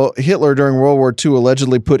how Hitler during World War II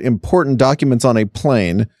allegedly put important documents on a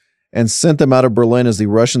plane and sent them out of Berlin as the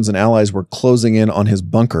Russians and Allies were closing in on his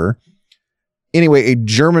bunker. Anyway, a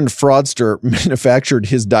German fraudster manufactured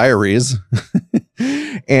his diaries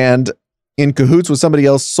and in cahoots with somebody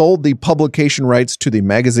else sold the publication rights to the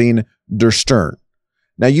magazine Der Stern.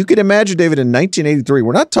 Now, you can imagine, David, in 1983,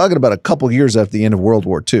 we're not talking about a couple years after the end of World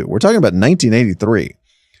War II. We're talking about 1983.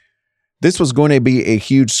 This was going to be a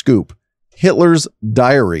huge scoop. Hitler's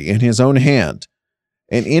diary in his own hand.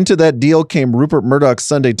 And into that deal came Rupert Murdoch's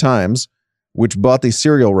Sunday Times, which bought the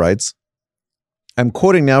serial rights. I'm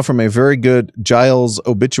quoting now from a very good Giles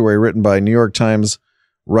obituary written by New York Times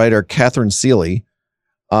writer Catherine Seeley.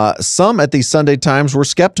 Some at the Sunday Times were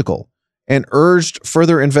skeptical and urged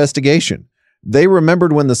further investigation. They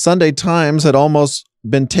remembered when the Sunday Times had almost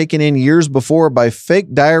been taken in years before by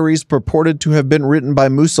fake diaries purported to have been written by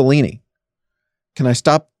Mussolini. Can I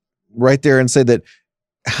stop right there and say that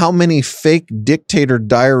how many fake dictator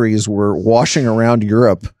diaries were washing around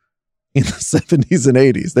Europe in the 70s and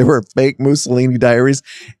 80s. There were fake Mussolini diaries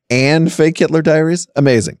and fake Hitler diaries.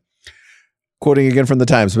 Amazing. Quoting again from the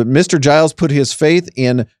Times, but Mr. Giles put his faith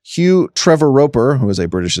in Hugh Trevor Roper, who is a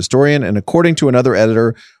British historian, and according to another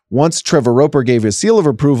editor, once Trevor Roper gave his seal of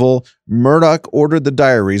approval, Murdoch ordered the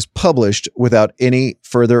diaries published without any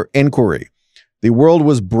further inquiry. The world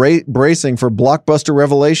was bracing for blockbuster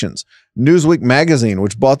revelations. Newsweek magazine,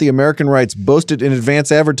 which bought the American rights, boasted in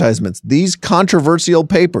advance advertisements these controversial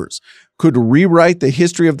papers could rewrite the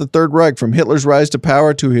history of the Third Reich from Hitler's rise to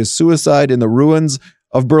power to his suicide in the ruins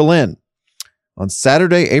of Berlin. On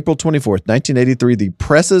Saturday, April 24th, 1983, the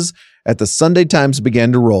presses at the Sunday Times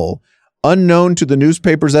began to roll. Unknown to the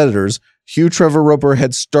newspaper's editors, Hugh Trevor Roper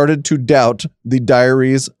had started to doubt the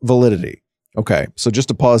diary's validity. Okay, so just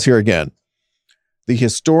to pause here again. The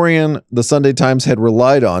historian the Sunday Times had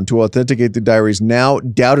relied on to authenticate the diaries now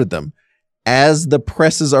doubted them as the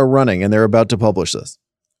presses are running and they're about to publish this.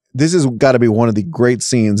 This has got to be one of the great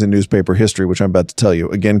scenes in newspaper history, which I'm about to tell you,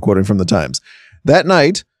 again, quoting from the Times. That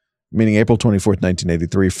night, meaning April 24th,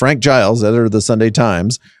 1983, Frank Giles, editor of the Sunday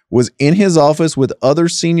Times, was in his office with other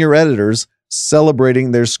senior editors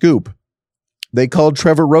celebrating their scoop. They called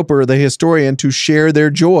Trevor Roper, the historian, to share their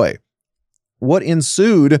joy. What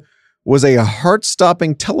ensued was a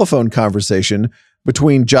heart-stopping telephone conversation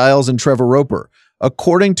between Giles and Trevor Roper.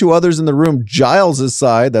 According to others in the room, Giles's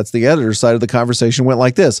side, that's the editor's side of the conversation, went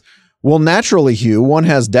like this. Well, naturally, Hugh, one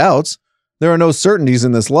has doubts. There are no certainties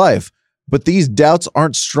in this life. But these doubts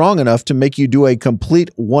aren't strong enough to make you do a complete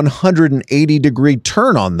 180-degree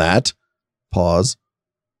turn on that. Pause.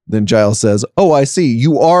 Then Giles says, oh, I see.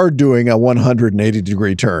 You are doing a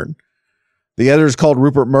 180-degree turn. The editors called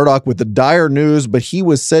Rupert Murdoch with the dire news, but he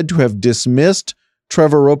was said to have dismissed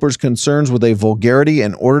Trevor Roper's concerns with a vulgarity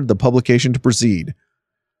and ordered the publication to proceed.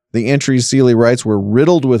 The entries, Seeley writes, were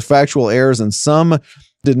riddled with factual errors, and some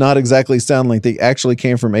did not exactly sound like they actually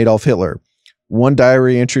came from Adolf Hitler. One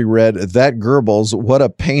diary entry read, that Goebbels, what a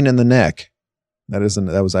pain in the neck. That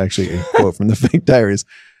was actually a quote from the fake diaries.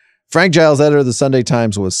 Frank Giles, editor of the Sunday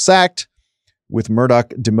Times, was sacked, with Murdoch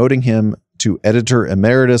demoting him to editor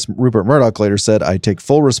emeritus. Rupert Murdoch later said, I take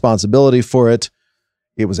full responsibility for it.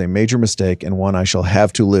 It was a major mistake and one I shall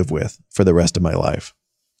have to live with for the rest of my life.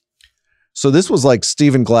 So this was like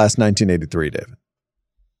Stephen Glass 1983, David,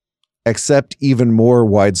 except even more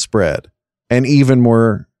widespread and even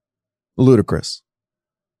more ludicrous.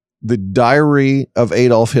 The Diary of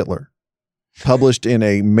Adolf Hitler, published in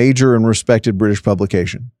a major and respected British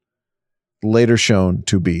publication, later shown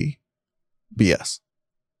to be BS.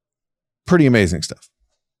 Pretty amazing stuff.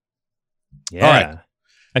 Yeah. All right.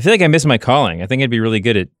 I feel like I missed my calling. I think I'd be really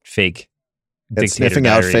good at fake dictator sniffing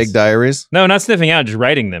diaries. out fake diaries? No, not sniffing out, just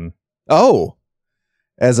writing them. Oh,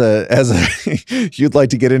 as a you'd like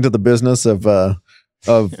to get into the business of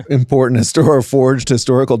important forged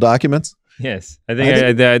historical documents? Yes. I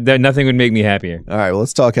think nothing would make me happier. All right, well,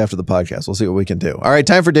 let's talk after the podcast. We'll see what we can do. All right,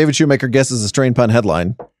 time for David Shoemaker guesses a strain pun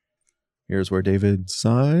headline. Here's where David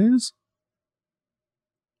sighs.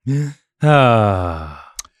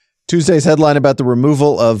 Tuesday's headline about the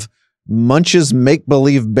removal of Munch's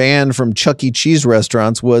make-believe ban from Chuck E. Cheese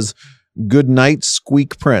restaurants was Good Night,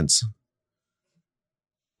 Squeak Prince.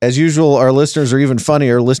 As usual, our listeners are even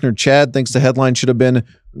funnier. Listener Chad thinks the headline should have been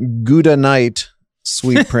Gouda Night,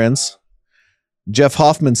 Sweet Prince. Jeff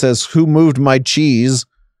Hoffman says, who moved my cheese?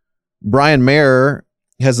 Brian Mayer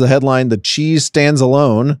has the headline, The Cheese Stands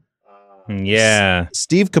Alone. Yeah.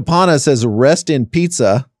 Steve Capana says, Rest in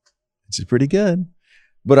Pizza, which is pretty good.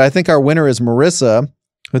 But I think our winner is Marissa,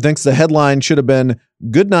 who thinks the headline should have been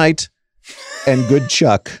Good Night and Good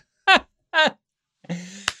Chuck.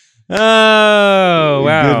 Oh,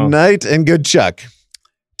 wow. Good night and good Chuck.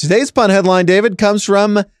 Today's pun headline, David, comes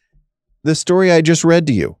from the story I just read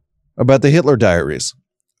to you about the Hitler diaries.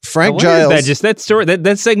 Frank Giles.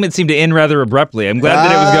 That segment seemed to end rather abruptly. I'm glad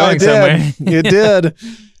that it was going somewhere. It did.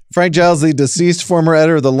 Frank Giles, the deceased former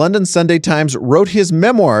editor of the London Sunday Times, wrote his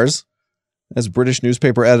memoirs, as British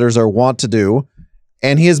newspaper editors are wont to do,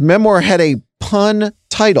 and his memoir had a pun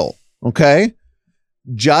title, okay?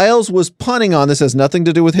 Giles was punning on, this has nothing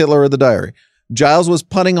to do with Hitler or the diary. Giles was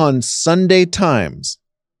punning on Sunday Times.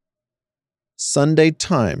 Sunday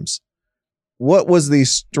Times. What was the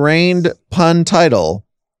strained pun title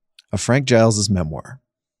of Frank Giles's memoir?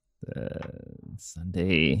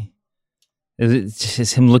 Sunday. Is it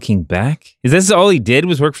just him looking back? Is this all he did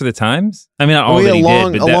was work for the Times? I mean, not all that he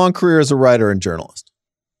did, but a long career as a writer and journalist.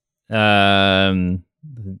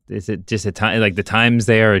 Is it just a time like the times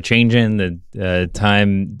they are changing, the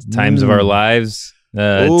times of our lives?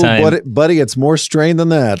 Time. Buddy, it's more strain than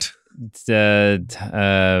that.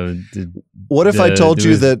 What if I told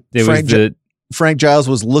you that Frank Giles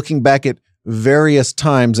was looking back at various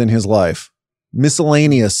times in his life?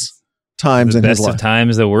 Miscellaneous times in his life. The best of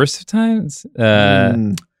times, the worst of times?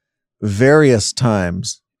 Various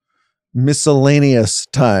times. Miscellaneous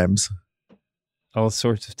times. All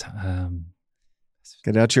sorts of times.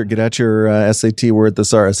 Get out your SAT word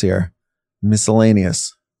thesaurus here.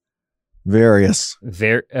 Miscellaneous. Various.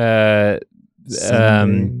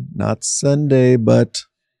 Sunday, not Sunday, but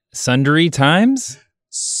sundry times?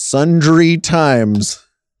 Sundry times.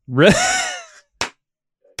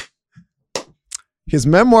 His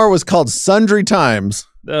memoir was called Sundry Times.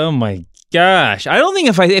 Oh my gosh. I don't think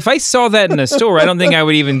if I saw that in a store, I don't think I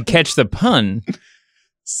would even catch the pun.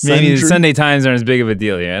 Maybe the Sunday Times aren't as big of a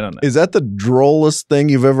deal. Yeah, I don't know. Is that the drollest thing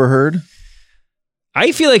you've ever heard?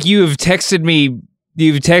 I feel like you've texted me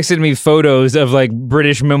photos of like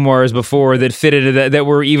British memoirs before that fit into that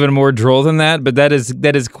were even more droll than that, but that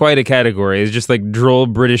is quite a category. It's just like droll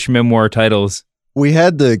British memoir titles. We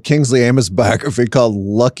had the Kingsley Amos biography called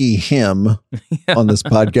Lucky Him on this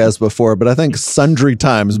podcast before, but I think Sundry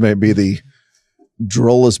Times may be the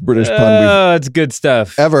drollest British pun it's good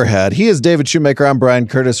stuff. Ever had. He is David Shoemaker. I'm Brian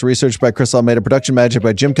Curtis. Research by Chris Almeida. Production magic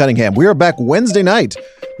by Jim Cunningham. We are back Wednesday night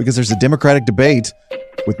because there's a Democratic debate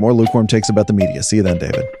with more lukewarm takes about the media. See you then,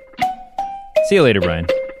 David. See you later, Brian.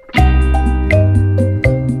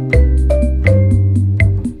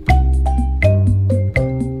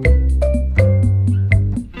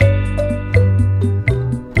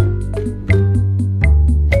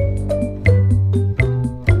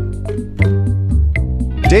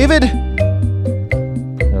 David?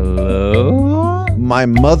 Hello? My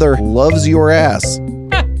mother loves your ass.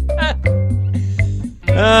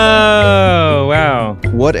 Oh, wow.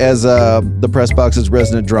 What, as the Press Box's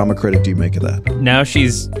resident drama critic, do you make of that? Now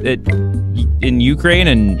she's in Ukraine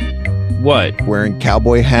and what? Wearing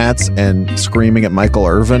cowboy hats and screaming at Michael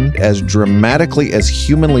Irvin as dramatically as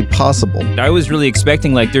humanly possible. I was really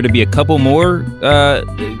expecting like there to be a couple more,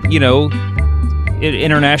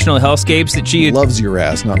 international hellscapes that she loves your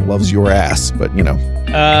ass, not loves your ass, but you know.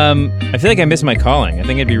 I feel like I missed my calling. I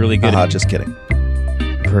think it'd be really good. Just kidding.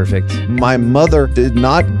 Perfect. My mother did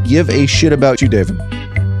not give a shit about you, David.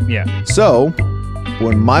 Yeah. So,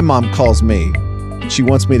 when my mom calls me, she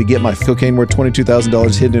wants me to get my cocaine worth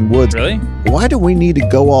 $22,000 hidden in woods. Really? Why do we need to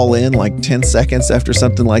go all in like 10 seconds after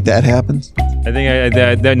something like that happens? I think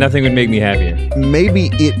that nothing would make me happier.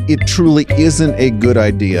 Maybe it truly isn't a good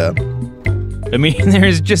idea. I mean,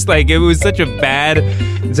 there's just like, it was such a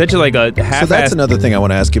half-assed. So that's another thing I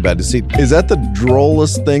want to ask you about. To see, is that the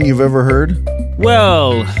drollest thing you've ever heard?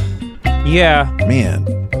 Well, yeah. Man,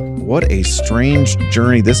 what a strange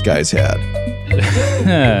journey this guy's had.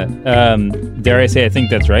 Dare I say I think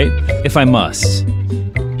that's right? If I must.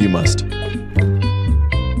 You must.